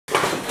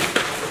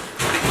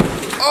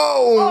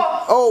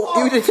Oh,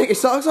 you didn't take your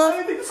socks off?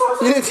 I didn't take the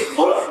socks off. You didn't take...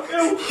 Hold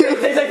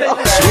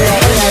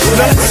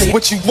on.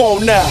 What you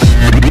want now?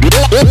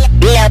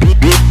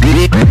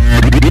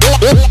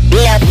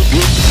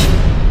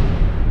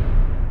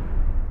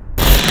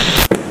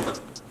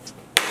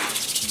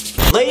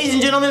 Ladies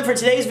and gentlemen, for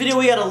today's video,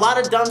 we got a lot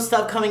of dumb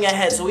stuff coming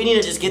ahead, so we need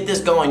to just get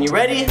this going. You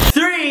ready?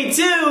 3,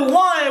 2, 1.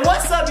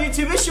 What's up,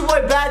 YouTube? It's your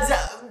boy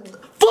BadZach.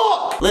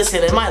 Fuck!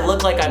 Listen, it might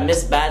look like I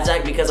miss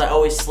BadZach because I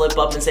always slip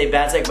up and say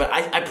BadZach, but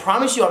I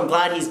promise you I'm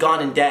glad he's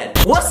gone and dead.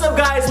 What's up,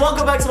 guys?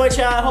 Welcome back to my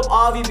channel. I hope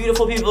all of you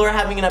beautiful people are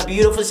having a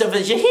beautiful stuff.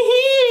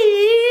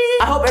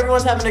 I hope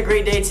everyone's having a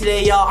great day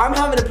today, y'all. I'm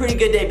having a pretty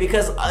good day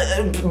because,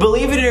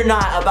 believe it or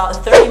not,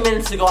 about 30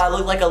 minutes ago, I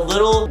looked like a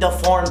little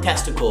deformed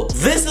testicle.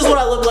 This is what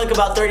I looked like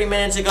about 30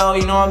 minutes ago,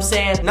 you know what I'm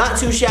saying? Not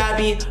too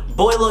shabby.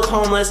 Boy look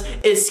homeless,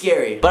 it's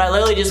scary. But I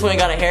literally just went and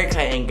got a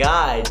haircut and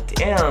god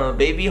damn,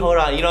 baby, hold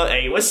on. You know,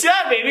 hey, what's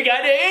up, baby?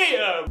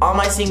 Goddamn. All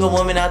my single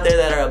women out there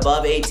that are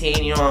above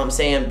 18, you know what I'm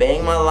saying?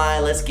 Bang my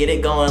line, let's get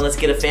it going. Let's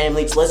get a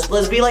family,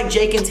 let's be like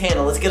Jake and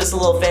Tana. Let's get us a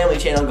little family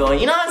channel going,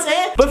 you know what I'm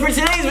saying? But for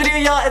today's video,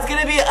 y'all, it's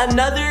gonna be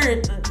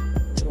another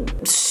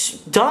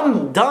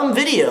dumb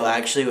video,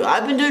 actually.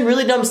 I've been doing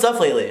really dumb stuff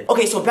lately.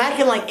 Okay, so back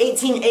in like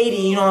 1880,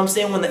 you know what I'm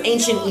saying, when the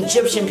ancient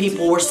Egyptian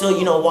people were still,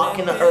 you know,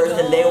 walking the earth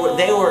and they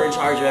were in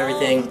charge of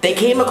everything, they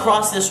came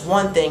across this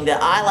one thing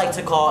that I like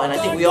to call, and I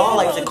think we all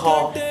like to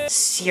call,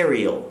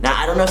 cereal. Now,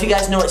 I don't know if you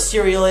guys know what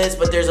cereal is,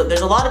 but there's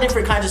a lot of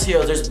different kinds of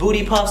cereals. There's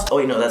Booty Puffs. Oh,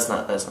 wait, no, that's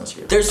not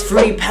cereal. There's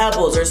Fruity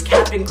Pebbles, there's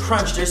Captain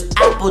Crunch, there's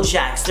Apple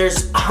Jacks,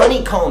 there's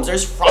Honeycombs,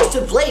 there's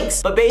Frosted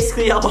Flakes. But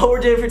basically, y'all, what we're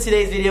doing for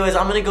today's video is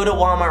I'm gonna go to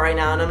Walmart right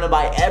now and I'm gonna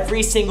buy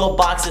every single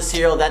box of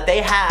cereal that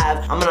they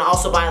have. I'm gonna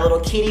also buy a little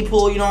kiddie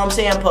pool, you know what I'm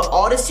saying? Put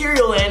all the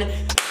cereal in.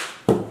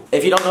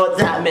 If you don't know what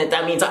that meant,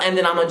 that means, and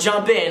then I'm gonna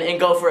jump in and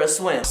go for a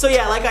swim. So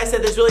yeah, like I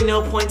said, there's really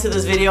no point to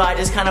this video. I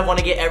just kind of want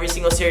to get every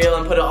single cereal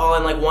and put it all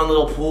in like one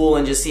little pool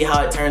and just see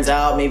how it turns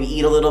out. Maybe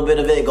eat a little bit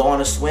of it, go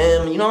on a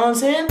swim, you know what I'm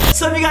saying?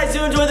 So if you guys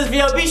do enjoy this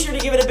video, be sure to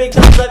give it a big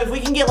thumbs up. If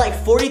we can get like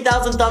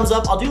 40,000 thumbs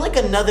up, I'll do like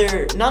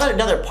another, not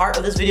another part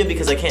of this video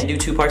because I can't do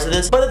 2 parts of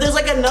this, but if there's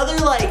like another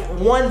like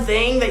one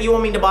thing that you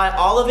want me to buy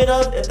all of it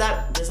of, does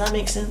that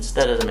make sense?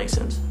 That doesn't make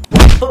sense.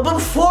 But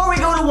before we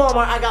go to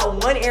Walmart, I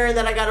got one errand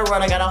that I gotta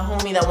run. I got a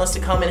homie that wants to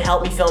come and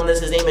help me film this.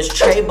 His name is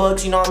Trey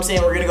Books, you know what I'm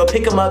saying? We're gonna go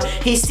pick him up.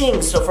 He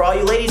sings, so for all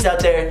you ladies out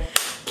there,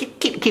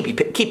 keep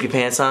your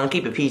pants on,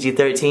 keep it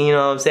PG-13, you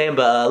know what I'm saying?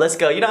 But let's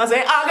go, you know what I'm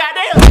saying? Oh,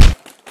 goddamn!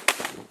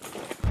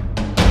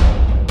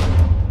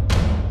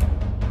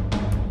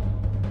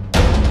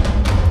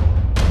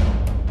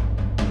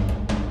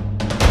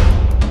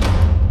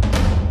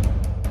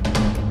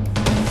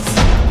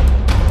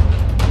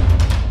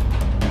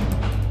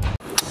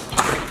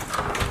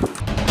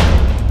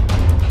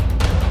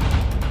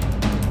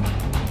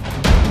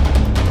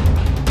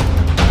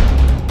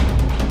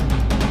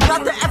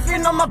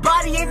 On my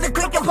body ain't the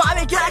quick and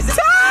body guys.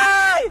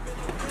 Die!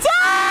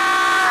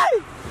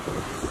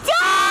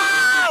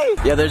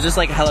 Yeah, there's just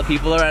like hella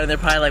people around and they're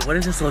probably like, what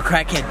is this little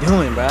crackhead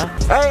doing, bro?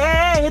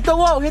 Hey, hit the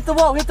wall, hit the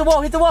wall, hit the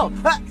wall, hit the wall.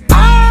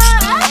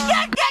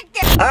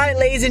 Alright,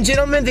 ladies and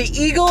gentlemen, the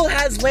eagle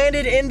has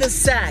landed in the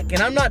sack.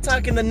 And I'm not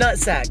talking the nut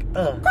sack.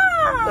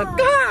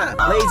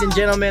 Ladies and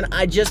gentlemen,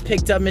 I just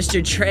picked up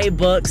Mr. Trey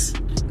Books.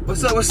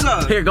 What's up, what's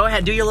up? Here, go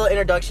ahead, do your little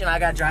introduction. I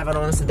gotta drive, I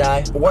don't want us to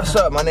die. What's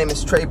up? My name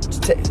is Trey.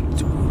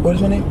 What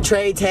is my name?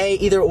 Trey, Tay,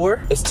 either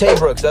or. It's Tay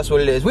Brooks, that's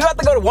what it is. We about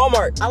to go to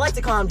Walmart. I like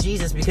to call him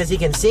Jesus because he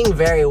can sing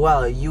very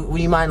well. Would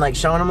you mind like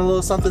showing him a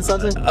little something?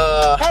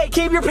 Hey,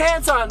 keep your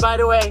pants on, by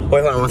the way.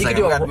 Wait, hold on one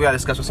second. We gotta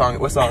discuss what song.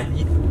 What song?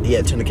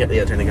 Yeah, turn the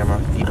camera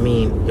on. I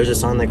mean, there's a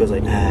song that goes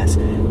like ass,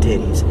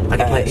 titties. I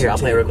can play it here, I'll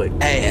play it real quick.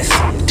 Ass,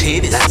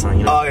 titties. That song,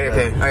 you know. Oh,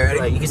 okay. Alright, ready?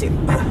 Like, you can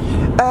sing.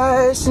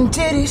 Ass and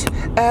titties,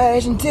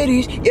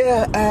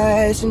 yeah,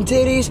 ass and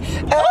titties,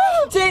 ass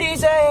and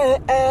titties,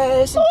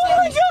 ass and titties. Oh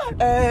my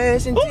god!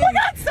 Ass and titties. Oh my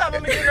god, stop,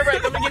 I'm gonna get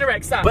in a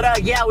wreck, stop.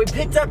 But yeah, we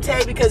picked up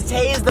Tay because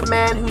Tay is the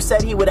man who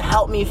said he would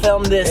help me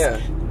film this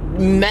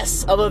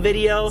mess of a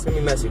video. It's gonna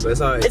be messy, but it's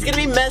alright. It's gonna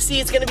be messy,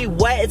 it's gonna be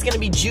wet, it's gonna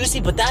be juicy,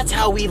 but that's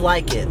how we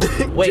like it.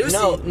 Wait,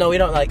 no, we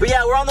don't like it. But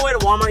yeah, we're on the way to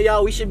Walmart,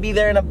 y'all. We should be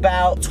there in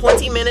about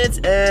 20 minutes,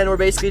 and we're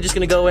basically just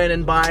gonna go in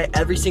and buy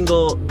every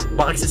single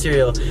box of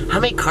cereal. How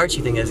many carts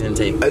you think that's gonna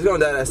take? It's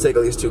gonna take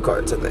at least 2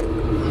 carts, I think.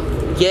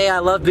 Yeah, I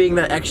love being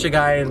that extra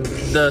guy in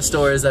the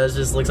stores that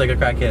just looks like a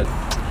crackhead.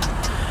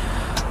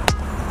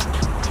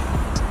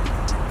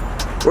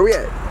 Where we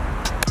at?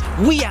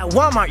 We at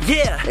Walmart,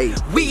 yeah! Hey.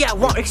 We at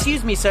Walmart.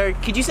 Excuse me, sir.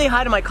 Could you say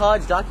hi to my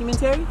college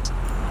documentary?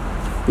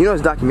 You know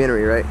it's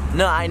documentary, right?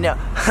 No, I know.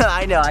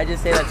 I know. I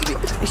just say that to you.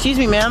 Excuse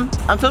me, ma'am.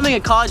 I'm filming a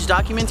college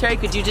documentary.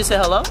 Could you just say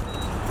hello?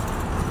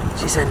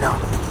 She said no.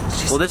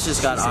 Well, this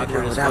just got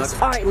awkward as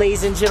fuck. Alright,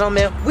 ladies and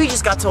gentlemen, we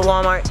just got to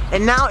Walmart,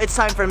 and now it's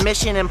time for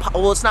Mission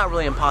Impossible. Well, it's not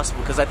really impossible,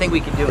 because I think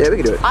we can do it. Yeah, we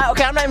can do it.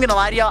 Okay, I'm not even gonna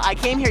lie to y'all. I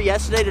came here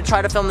yesterday to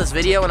try to film this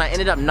video, and I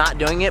ended up not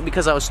doing it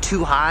because I was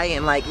too high,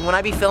 and like, when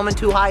I be filming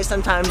too high,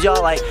 sometimes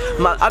y'all, like,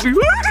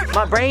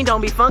 my brain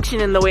don't be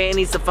functioning the way it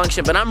needs to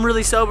function, but I'm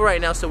really sober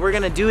right now, so we're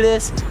gonna do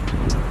this.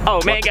 Oh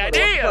man,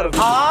 goddamn!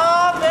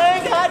 Oh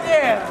man,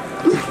 goddamn!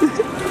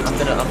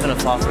 I'm gonna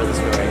fall for this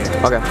one right here.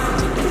 Okay.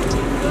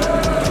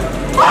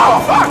 Oh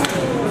fuck!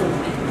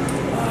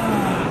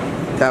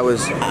 That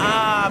was.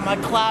 My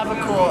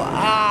clavicle.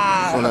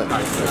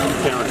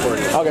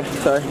 Okay,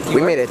 sorry.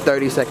 We made it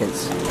 30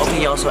 seconds.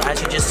 Okay, y'all, so as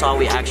you just saw,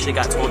 we actually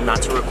got told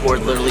not to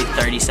record literally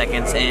 30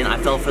 seconds in. I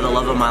fell for the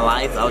love of my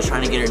life. I was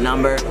trying to get her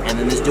number, and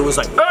then this dude was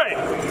like, hey!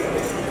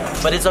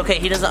 But it's okay,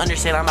 he doesn't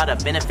understand I'm about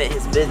to benefit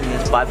his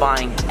business by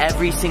buying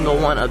every single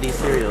one of these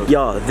cereals.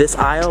 Yo, this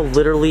aisle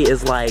literally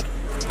is like,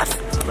 I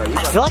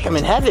feel like I'm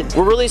in heaven.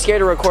 We're really scared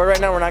to record right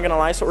now, we're not gonna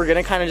lie, so we're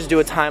gonna kind of just do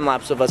a time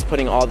lapse of us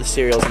putting all the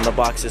cereals in the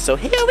boxes. So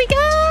here we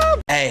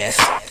go! Ass,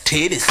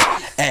 titties,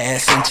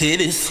 ass and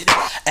titties.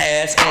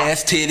 Ass,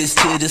 ass, titties,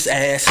 titties,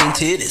 ass and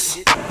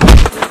titties.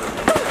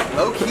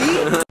 Low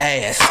key?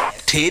 Ass,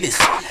 titties,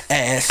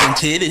 ass and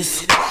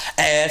titties.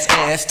 Ass,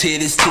 ass,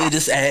 titties,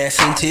 titties, ass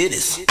and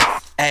titties.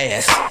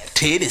 Ass,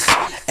 titties,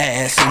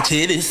 ass and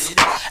titties.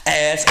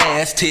 Ass,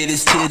 ass,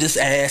 titties, titties,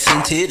 ass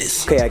and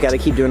titties. Okay, I gotta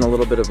keep doing a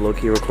little bit of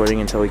low-key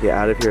recording until we get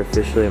out of here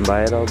officially and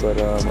buy it all, but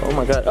oh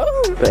my god.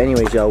 Oh. But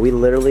anyways, y'all, we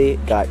literally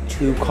got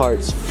 2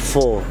 carts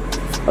full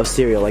of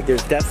cereal. Like,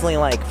 there's definitely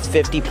like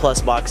 50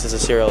 plus boxes of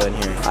cereal in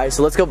here. All right,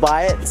 so let's go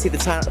buy it. See the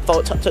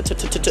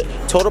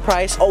total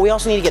price. Oh, we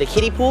also need to get a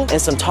kiddie pool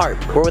and some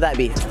tarp. Where would that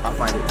be? I'll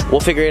find it. We'll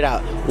figure it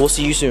out. We'll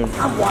see you soon.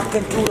 I'm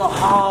walking through the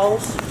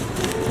halls.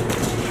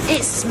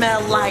 It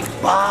smelled like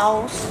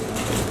balls.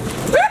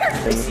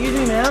 Excuse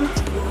me, ma'am.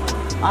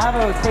 I have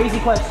a crazy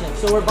question.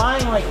 So we're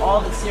buying like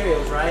all the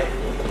cereals, right?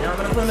 And I'm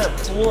gonna put them in a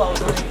pool. I was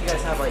wondering if you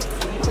guys have like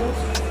kiddie pools.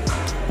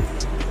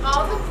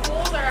 All the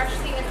pools are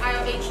actually in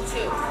aisle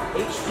H2.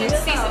 H2? It's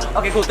seasonal.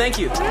 Okay, cool. Thank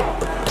you.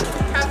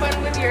 Have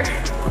fun with your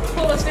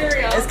pool of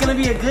cereal. It's gonna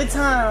be a good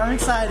time. I'm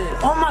excited.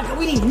 Oh my god,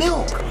 we need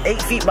milk.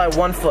 8 feet by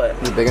 1 foot.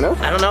 Is it big enough?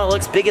 I don't know. It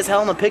looks big as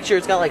hell in the picture.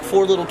 It's got like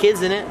 4 little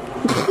kids in it.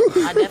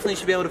 I definitely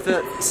should be able to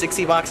fit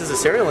 60 boxes of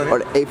cereal in it. Or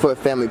the 8-foot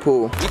family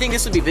pool. You think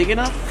this would be big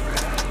enough?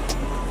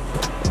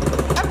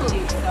 I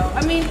believe so.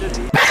 I mean,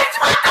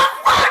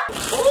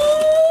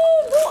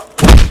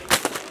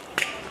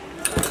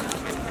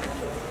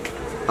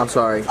 I'm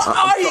sorry.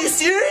 Are you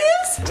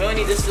serious? We only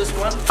need this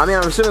one? I mean,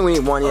 I'm assuming we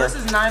need one, yeah. This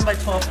is 9 by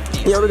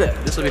 12. Yeah, look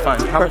at This will be fine.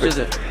 How much is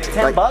it?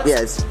 10 bucks?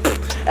 Yes.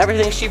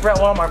 Everything's cheaper at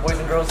Walmart, boys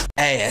and girls.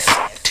 Ass,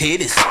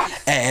 titties,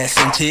 ass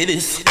and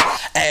titties.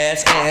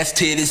 Ass, ass,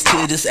 titties,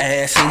 titties,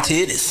 ass and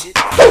titties.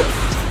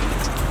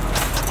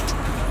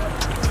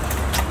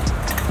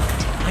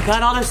 I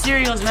got all the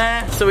cereals,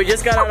 man. So we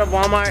just got out of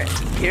Walmart.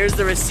 Here's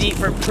the receipt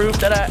for proof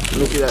that Let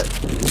me see that.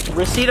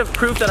 receipt of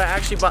proof that I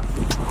actually bought.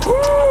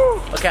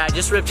 Okay, I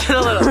just ripped it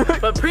a little.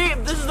 But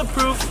this is the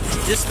proof.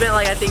 Just spent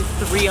like, I think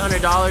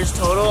 $300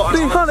 total. On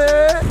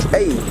 300!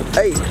 Hey,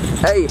 hey,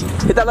 hey,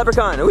 hit that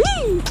leprechaun.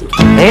 Whee!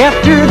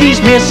 After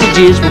these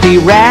messages, we'll be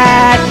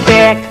right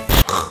back.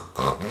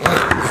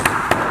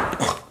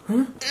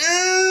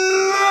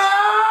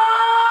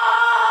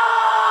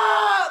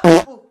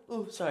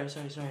 Oh, sorry.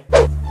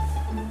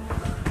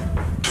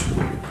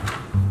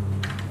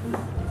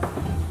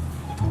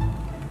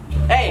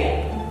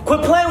 Hey,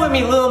 quit playing with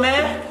me, little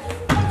man.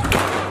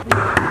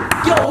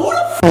 Yo, who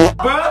the f,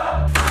 bro?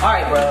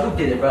 Alright, bro, who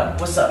did it, bro?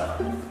 What's up?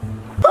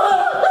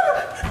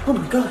 Oh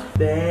my god.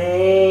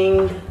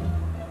 Banged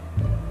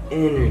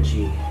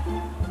energy.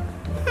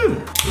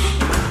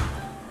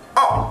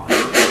 Oh.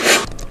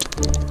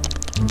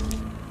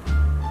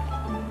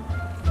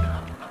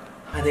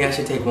 I think I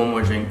should take one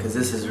more drink because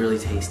this is really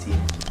tasty.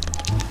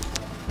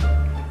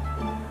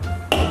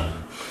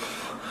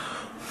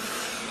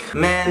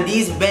 Man,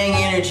 these Bang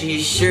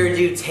Energies sure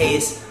do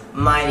taste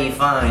mighty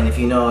fine, if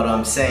you know what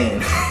I'm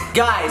saying.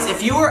 Guys,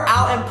 if you were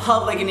out in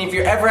public and if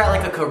you're ever at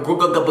like a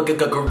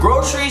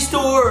grocery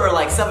store or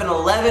like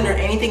 7-Eleven or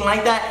anything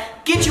like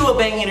that, get you a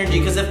Bang Energy,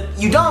 because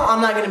if you don't, I'm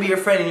not gonna be your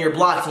friend and you're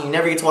blocked and you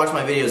never get to watch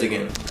my videos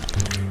again.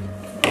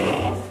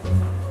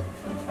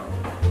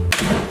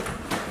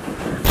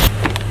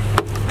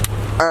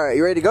 Alright,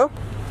 you ready to go?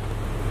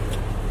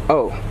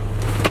 Oh.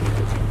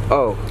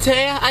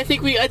 Taya, I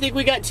think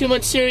we got too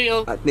much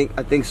cereal. I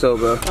think so,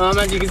 bro.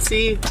 As you can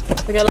see,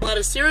 I got a lot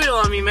of cereal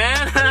on me,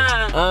 man.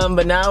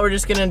 But now we're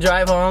just gonna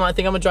drive home. I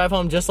think I'm gonna drive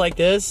home just like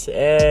this,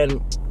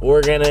 and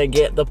we're gonna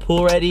get the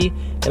pool ready,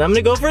 and I'm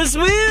gonna go for a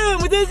swim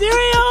with the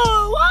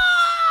cereal.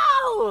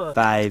 Wow!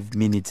 5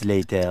 minutes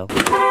later.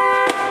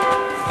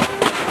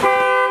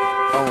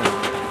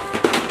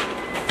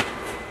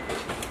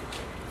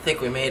 I think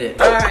we made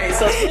it. Alright,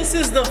 so this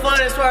is the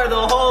funnest part of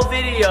the whole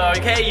video,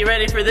 okay? You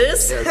ready for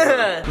this?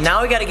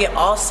 Now we gotta get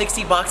all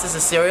 60 boxes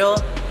of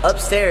cereal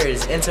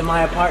upstairs into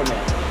my apartment.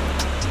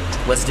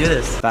 Let's do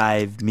this.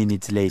 5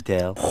 minutes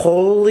later.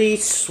 Holy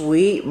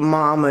sweet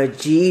mama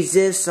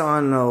Jesus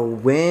on a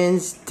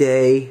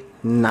Wednesday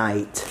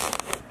night.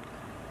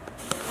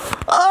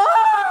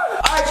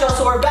 Alright, y'all,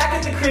 so we're back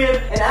at the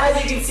crib, and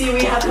as you can see,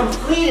 we have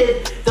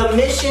completed the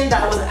mission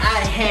that was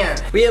at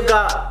hand. We have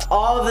got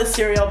all of the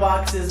cereal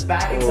boxes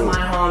back into my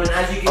home, and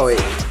as you can see... Oh wait,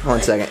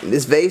 1 second.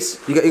 This vase,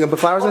 you gonna put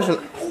flowers in it?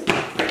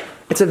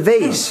 It's a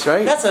vase,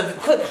 right? That's a,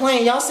 quit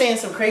playing. Y'all saying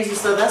some crazy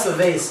stuff. That's a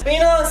vase. But you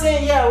know what I'm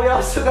saying? Yeah, we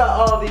also got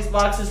all of these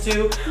boxes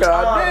too.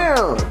 God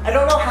damn. I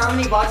don't know how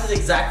many boxes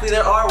exactly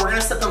there are. We're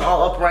gonna set them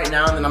all up right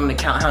now and then I'm gonna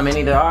count how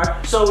many there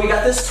are. So we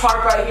got this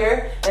tarp right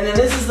here, and then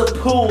this is the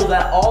pool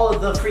that all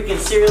of the freaking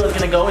cereal is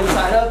gonna go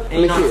inside of.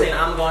 And you know what I'm saying?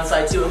 I'm gonna go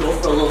inside too and go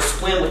for a little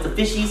swim with the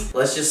fishies.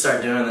 Let's just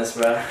start doing this,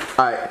 bro.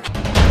 Alright.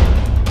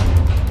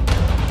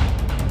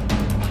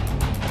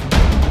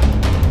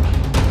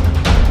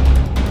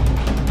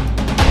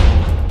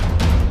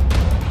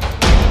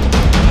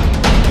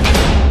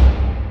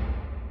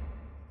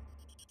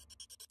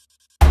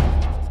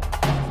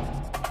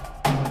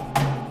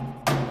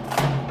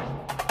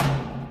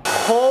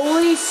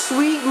 Holy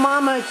sweet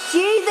mama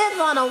Jesus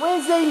on a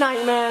Wednesday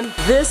night, man.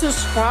 This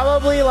is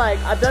probably like,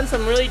 I've done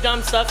some really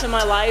dumb stuff in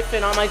my life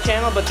and on my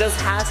channel, but this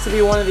has to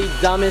be one of the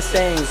dumbest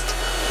things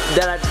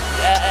that I've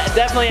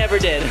definitely ever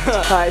did.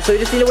 Alright, so we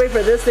just need to wait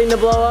for this thing to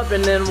blow up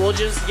and then we'll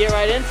just get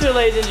right into it,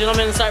 ladies and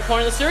gentlemen, and start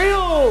pouring the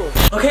cereal.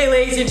 Okay,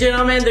 ladies and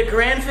gentlemen, the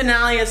grand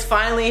finale is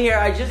finally here.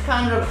 I just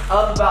counted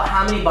up about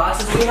how many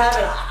boxes we have,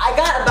 and I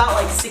got about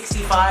like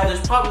 65.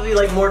 There's probably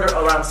like more to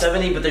around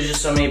 70, but there's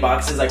just so many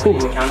boxes I couldn't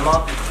even count them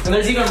all. And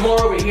there's even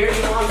more over here,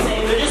 you know what I'm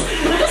saying? They're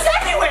just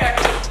everywhere.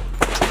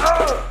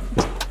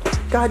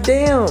 God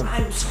damn.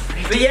 I'm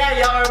sorry. But yeah,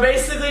 y'all are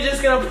basically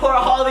just gonna pour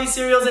all these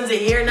cereals into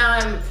here now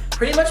and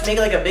pretty much make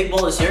like a big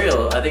bowl of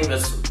cereal. I think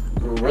that's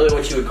really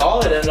what you would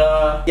call it. And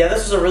yeah,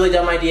 this was a really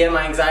dumb idea.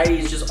 My anxiety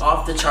is just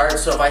off the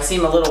charts. So if I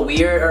seem a little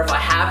weird, or if I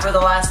have for the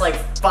last like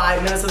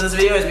 5 minutes of this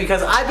video, is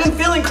because I've been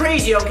feeling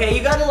crazy, okay?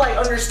 You gotta like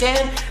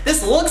understand,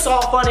 this looks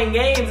all fun and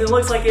games. It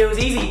looks like it was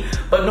easy,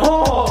 but no.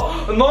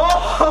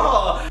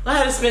 I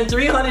had to spend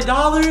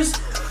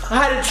 $300. I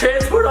had to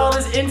transport all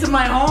this into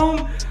my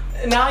home.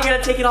 And now I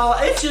gotta take it all.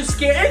 It's just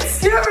scary. It's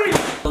scary.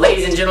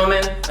 Ladies and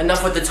gentlemen,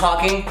 enough with the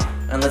talking.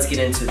 And let's get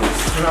into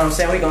this. You know what I'm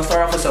saying? We're gonna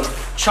start off with some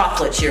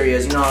chocolate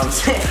Cheerios, you know what I'm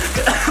saying?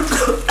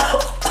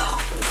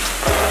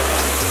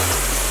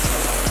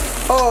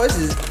 Oh, this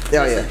is,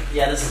 yeah.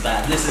 Yeah, this is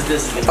bad. This is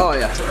good. Oh,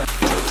 yeah.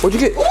 What'd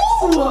you get?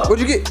 Ooh! What'd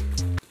you get?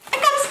 I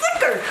got a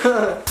sticker!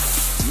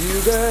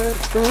 You got it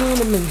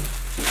from me.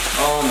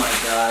 Oh my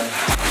god.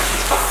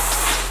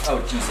 Oh,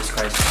 Jesus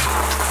Christ.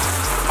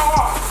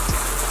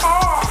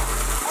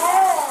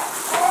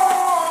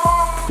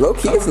 Low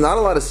key, it's not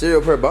a lot of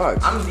cereal per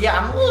box. I'm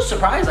a little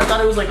surprised. I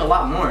thought it was like a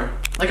lot more.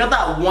 Like I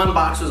thought one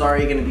box was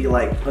already gonna be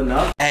like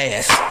enough.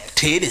 Ass,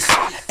 titties,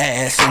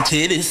 ass and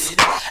titties.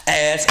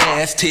 Ass,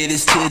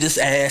 titties, titties,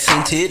 ass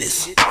and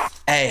titties.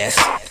 Ass,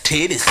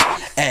 titties,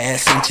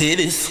 ass and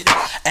titties.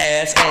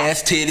 Ass,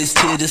 titties,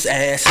 titties,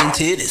 ass and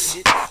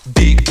titties.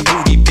 Big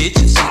booty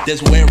bitches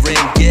that's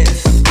wearing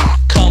guests.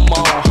 Come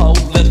on, ho,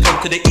 let's go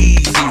to the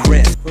easy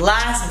rest.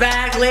 Last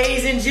bag,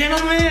 ladies and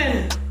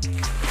gentlemen.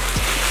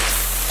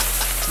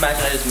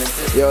 Imagine I just mixed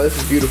it. Yo, this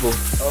is beautiful.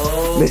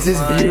 Oh, this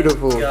is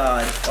beautiful.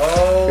 God.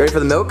 Oh. You ready for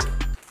the milk?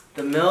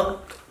 The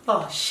milk?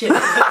 Oh shit.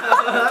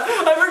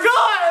 I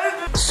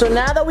forgot! So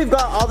now that we've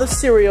got all the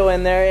cereal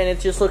in there and it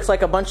just looks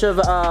like a bunch of,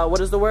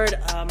 what is the word?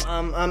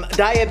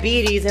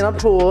 Diabetes in a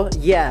pool.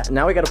 Yeah,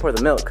 now we gotta pour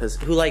the milk, because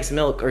who likes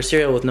milk or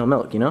cereal with no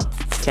milk, you know?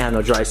 Can't have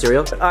no dry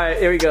cereal. All right,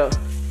 here we go.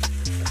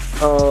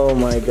 Oh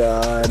my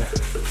God.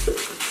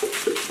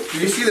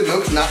 Did you see the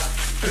milk's not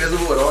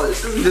visible at all?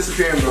 It's just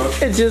disappearing, bro.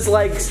 It's just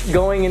like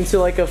going into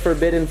like a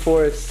forbidden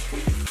forest.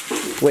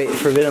 Wait,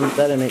 forbidden,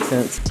 that didn't make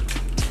sense.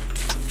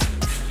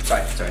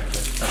 Sorry.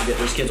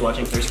 There's kids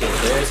watching. There's kids.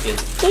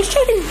 There's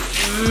chicken.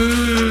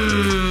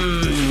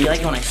 You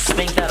like it when I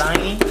spank that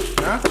hiney?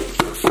 Huh?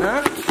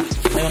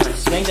 Like when I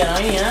spank that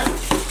hiney, huh?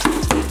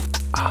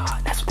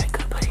 Ah, that's what that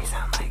good buddy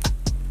sound like.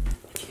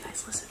 If you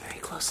guys listen very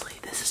closely,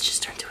 this has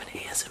just turned to an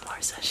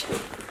ASMR session.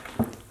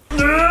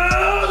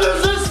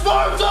 This is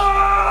Sparta!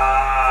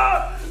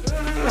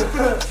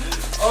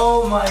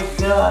 Oh my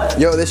God.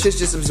 Yo, this shit's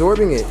just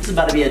absorbing it. This is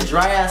about to be a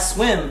dry ass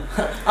swim.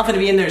 I'm gonna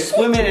be in there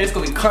swimming and it's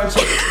gonna be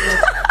crunchy.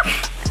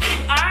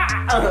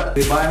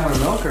 We buy more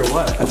milk or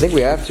what? I think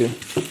we have to.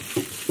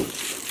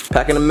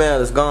 Packing the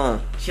mail, it's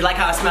gone. She like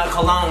how I smell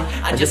cologne.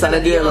 I just signed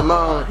a deal,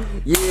 Lamone.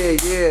 Yeah.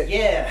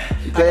 Yeah.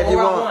 You play if you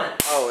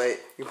want. Oh wait,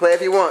 you play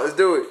if you want. Let's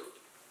do it.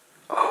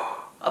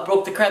 Oh. I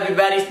broke the Krabby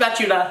Patty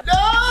spatula.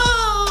 No!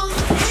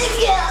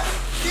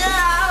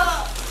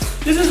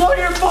 This is all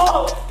your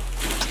fault.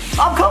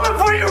 I'm coming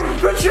for you,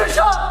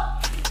 Patricia.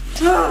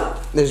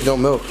 There's no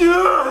milk.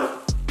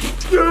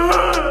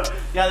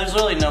 Yeah, there's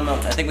literally no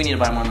milk. I think we need to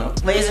buy more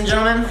milk. Ladies and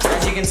gentlemen,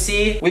 as you can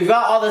see, we've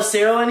got all the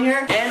cereal in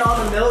here and all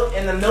the milk,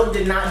 and the milk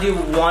did not do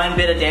one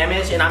bit of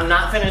damage, and I'm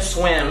not gonna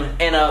swim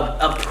in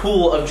a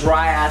pool of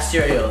dry ass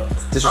cereal.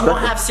 I'm gonna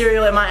have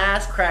cereal in my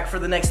ass crack for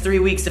the next 3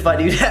 weeks if I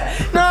do that.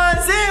 No,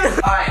 that's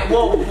it. Alright,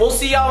 well, we'll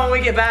see y'all when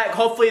we get back.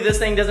 Hopefully this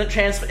thing doesn't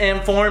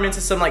transform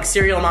into some like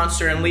cereal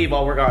monster and leave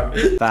while we're gone.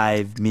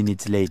 5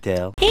 minutes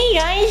later. Hey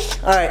guys.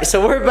 Alright,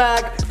 so we're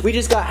back. We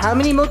just got, how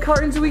many milk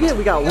cartons did we get?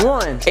 We got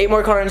 1. 8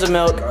 more cartons of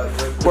milk.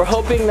 We're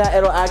hoping that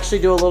it'll actually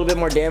do a little bit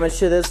more damage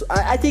to this.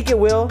 I think it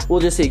will. We'll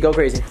just see. Go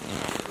crazy.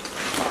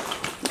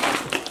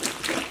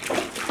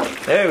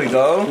 There we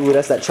go. Ooh,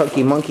 that's that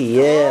chunky monkey,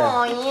 yeah.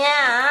 Oh,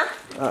 yeah.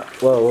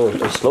 Whoa.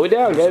 Slow it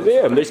down,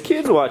 goddamn. There's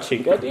kids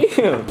watching,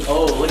 goddamn.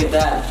 Oh, look at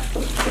that.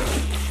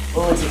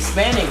 Oh, it's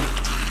expanding.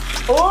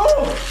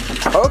 Oh!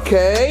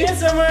 Okay. Yes,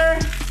 Summer.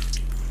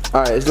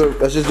 All right,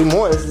 let's just do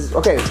more. This is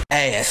okay.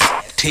 Ass,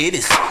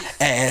 titties,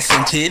 ass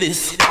and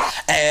titties.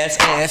 Ass,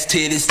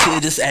 titties,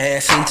 titties,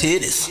 ass and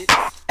titties.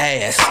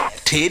 Ass,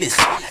 titties.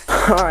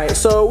 All right,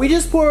 so we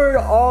just poured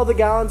all the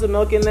gallons of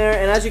milk in there,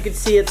 and as you can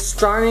see, it's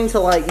starting to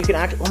like, you can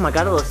actually, oh my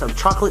God, it looks like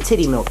chocolate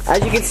titty milk.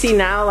 As you can see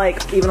now,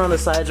 like even on the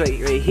sides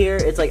right here,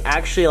 it's like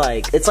actually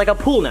like, it's like a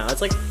pool now.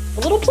 It's like a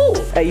little pool.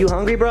 Hey, you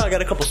hungry, bro? I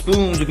got a couple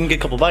spoons. We can get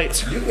a couple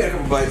bites. You can get a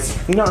couple bites.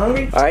 You not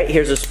hungry? All right,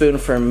 here's a spoon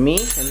for me,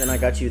 and then I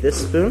got you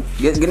this spoon.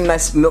 Get a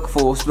nice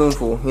milkful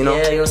spoonful, you know?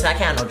 Yeah, you know, I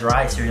can't have no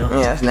dry cereal.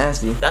 Yeah, that's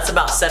nasty. That's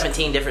about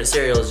 17 different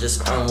cereals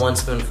just on one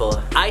spoonful.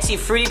 Icy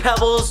Fruity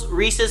Pebbles,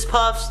 Reese's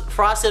Puffs,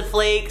 Frosted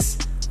Flakes.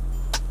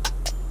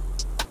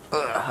 All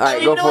right,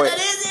 go for it.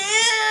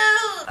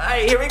 All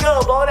right, here we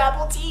go. Blown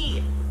apple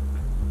tea.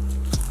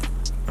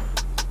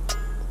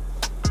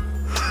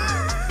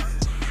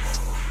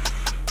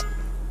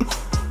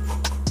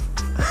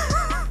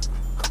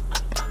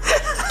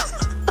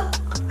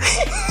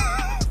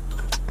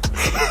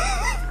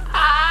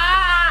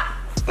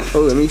 Oh,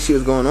 let me see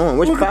what's going on.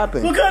 What's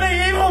popping? What kind of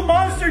evil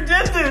monster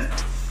did this?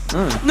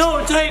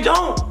 No, Tay,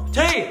 don't.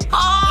 Tay.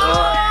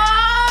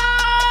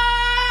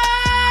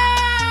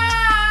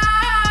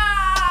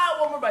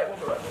 One more bite.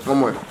 One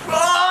more.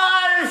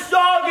 It's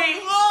soggy.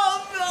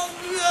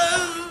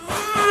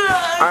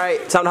 All right,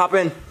 time to hop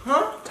in.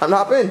 Huh? Time to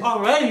hop in.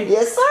 Already?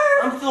 Yes,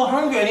 sir. I'm still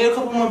hungry. I need a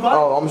couple more bites.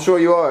 Oh, I'm sure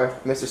you are,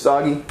 Mr.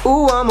 Soggy.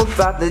 Ooh, I'm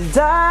about to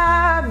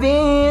dive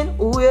in.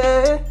 Ooh,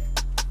 yeah.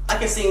 I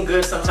can sing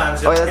good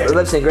sometimes. Oh, yeah, that's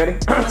lip sync. Ready?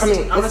 I'm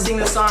gonna sing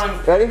the song.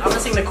 Ready? I'm gonna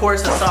sing the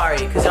chorus of Sorry,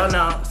 because y'all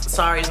know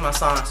Sorry is my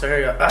song, so here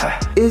we go.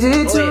 Is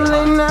it too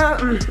late now?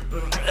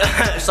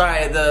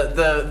 Sorry,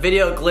 the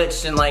video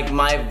glitched and like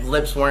my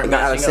lips weren't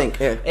Got out of matching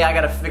sync, up. Yeah, I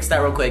gotta fix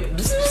that real quick.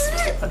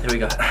 There we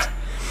go.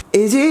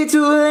 Is it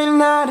too late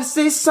now to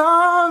say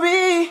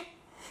sorry?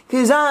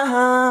 Cause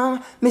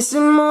I'm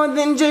missing more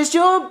than just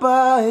your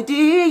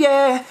body,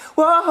 yeah.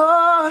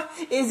 Whoa,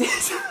 is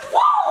it?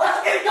 Whoa,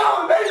 let's get it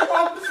going, baby.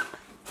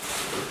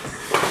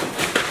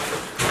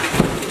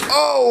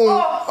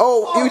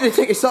 Oh, you didn't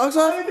take your socks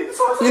off? I didn't take the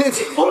socks off. You didn't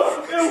take. Hold on.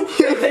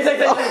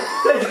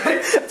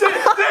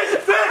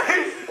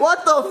 What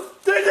the?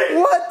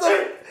 What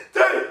the?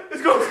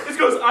 It's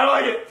gross. I don't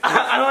like it.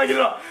 I don't like it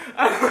at all. I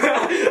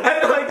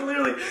like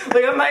literally,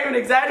 like I'm not even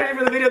exaggerating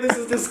for the video. This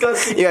is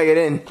disgusting. You gotta get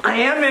in. I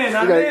am in.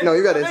 I'm in. No,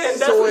 you gotta. That's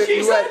what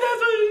she said. That's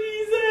what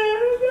she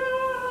said.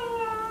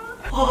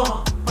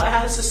 Oh, my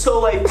ass is so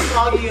like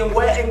soggy and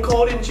wet and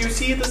cold and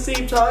juicy at the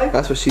same time.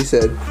 That's what she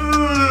said.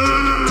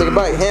 Take a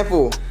bite,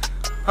 handful.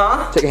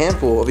 Huh? Take a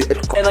handful of it.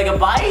 And like a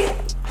bite?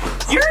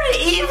 You're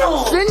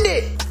evil. Send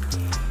it.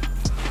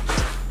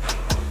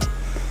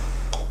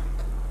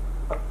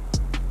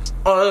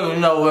 I don't even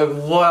know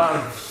what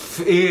I'm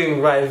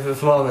eating right at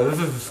this moment. This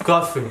is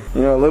disgusting.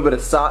 You know, a little bit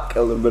of sock,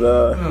 a little bit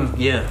of.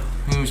 Yeah.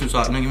 Give me some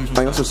sock. No, give me some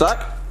You want some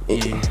sock?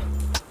 Yeah.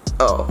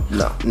 Oh,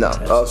 no.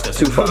 Oh, it's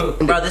too far.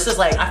 Bro, this is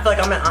like, I feel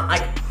like I'm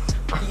like,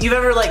 you've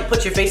ever like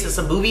put your face in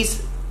some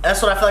boobies? That's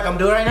what I feel like I'm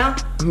doing right now.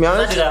 Be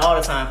honest? I do that all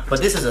the time.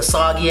 But this is a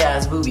soggy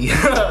ass boobie.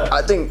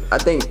 I think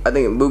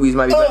boobies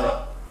might be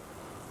better.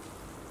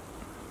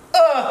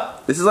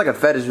 This is like a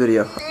fetish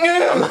video.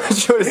 I'm not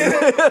sure this is.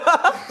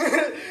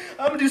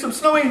 I'm gonna do some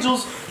snow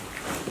angels.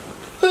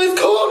 It's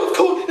cold.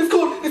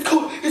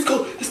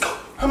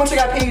 How much I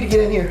gotta pay you to get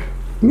in here?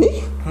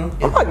 Me?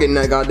 I'm not getting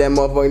that goddamn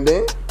motherfucking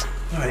thing.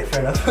 Alright,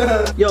 fair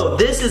enough. Yo,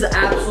 this is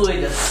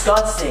absolutely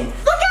disgusting.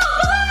 Look out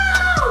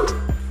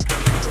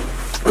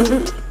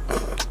below!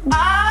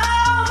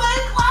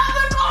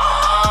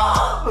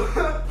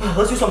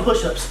 Let's do some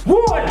push-ups.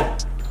 1,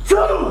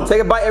 2.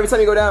 Take a bite every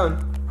time you go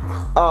down.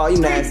 Oh, you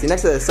nasty.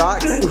 Next to the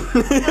socks.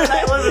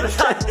 That wasn't a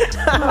shot.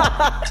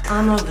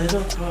 I'm a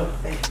little boy.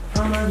 Hey.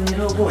 I'm a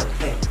little boy.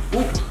 Hey.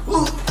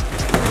 Ooh.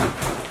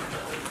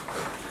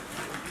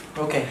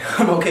 Okay,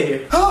 I'm okay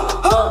here.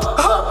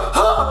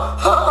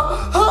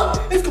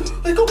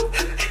 Let's go.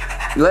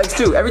 Legs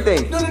too,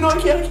 everything. No, I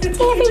can't take it.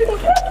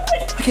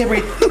 I can't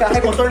breathe. I got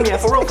hypothermia,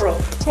 for real.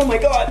 Oh my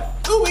god.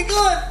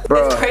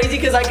 Bro. It's crazy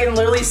because I can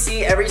literally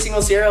see every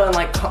single cereal and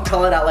like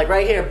call it out. Like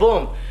right here,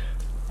 boom.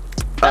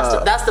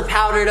 That's the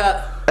powdered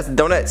up. That's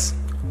donuts.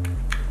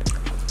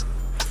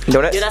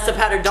 Donuts? Yeah, that's the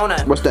powdered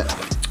donut. What's that?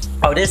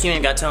 Oh, this you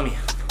ain't gotta tell me.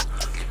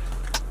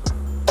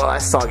 Oh,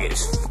 that's soggy. It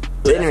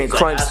didn't even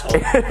crunch.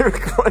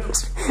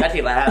 That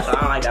tastes like asshole. I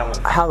don't like that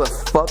one. How the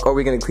fuck are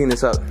we gonna clean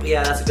this up?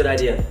 Yeah, that's a good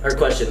idea. Or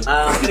question.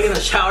 I'm gonna get in the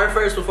shower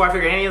first before I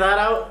figure any of that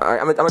out.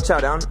 Alright, I'm gonna chow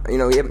down. You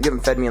know, you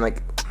haven't fed me in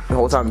like the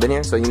whole time I've been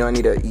here, so you know I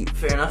need to eat.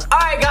 Fair enough.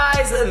 Alright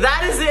guys,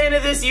 that is the end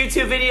of this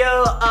YouTube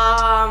video.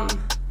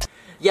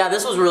 Yeah,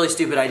 this was a really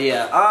stupid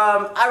idea.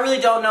 I really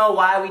don't know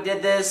why we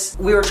did this.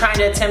 We were trying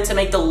to attempt to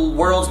make the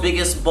world's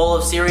biggest bowl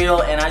of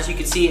cereal, and as you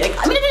can see, I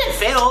mean, it didn't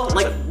fail.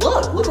 Like,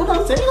 look what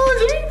I'm saying.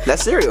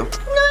 That's cereal.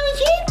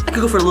 I I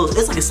could go for a little,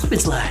 it's like a slip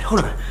and slide.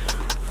 Hold on.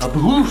 A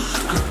boost.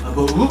 A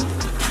boost.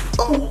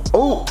 Oh,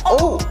 hold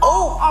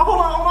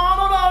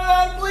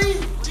on,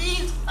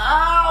 please,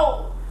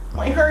 ow.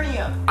 My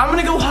hernia. I'm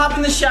gonna go hop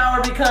in the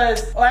shower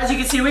because, well, as you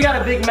can see, we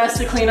got a big mess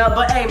to clean up.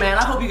 But hey, man,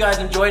 I hope you guys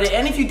enjoyed it.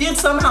 And if you did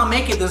somehow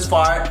make it this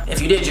far,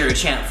 if you did, you're a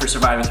champ for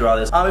surviving through all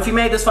this. If you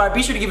made it this far,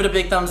 be sure to give it a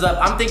big thumbs up.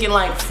 I'm thinking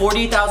like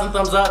 40,000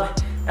 thumbs up,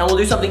 and we'll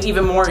do something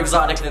even more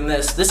exotic than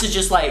this. This is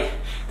just like,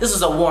 this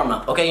is a warm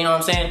up, okay? You know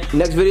what I'm saying?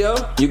 Next video,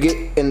 you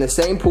get in the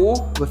same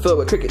pool, but filled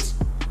with crickets.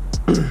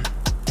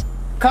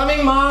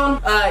 Coming,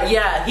 Mom.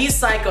 Yeah, he's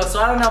psycho,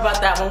 so I don't know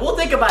about that one. We'll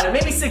think about it.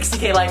 Maybe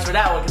 60K likes for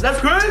that one, because that's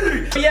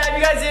crazy. But yeah, if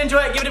you guys did enjoy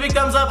it, give it a big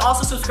thumbs up.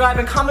 Also subscribe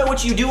and comment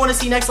what you do want to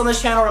see next on this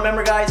channel.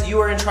 Remember, guys, you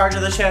are in charge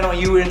of the channel.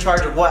 You are in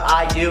charge of what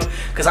I do,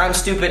 because I'm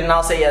stupid and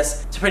I'll say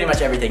yes to pretty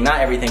much everything.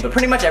 Not everything, but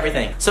pretty much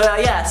everything. So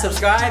yeah,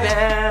 subscribe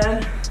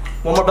and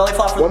one more belly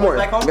flop for the boys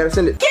back home. You gotta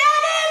send it.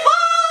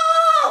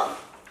 Cannonball!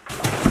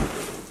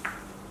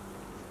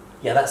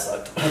 Yeah, that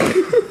sucked.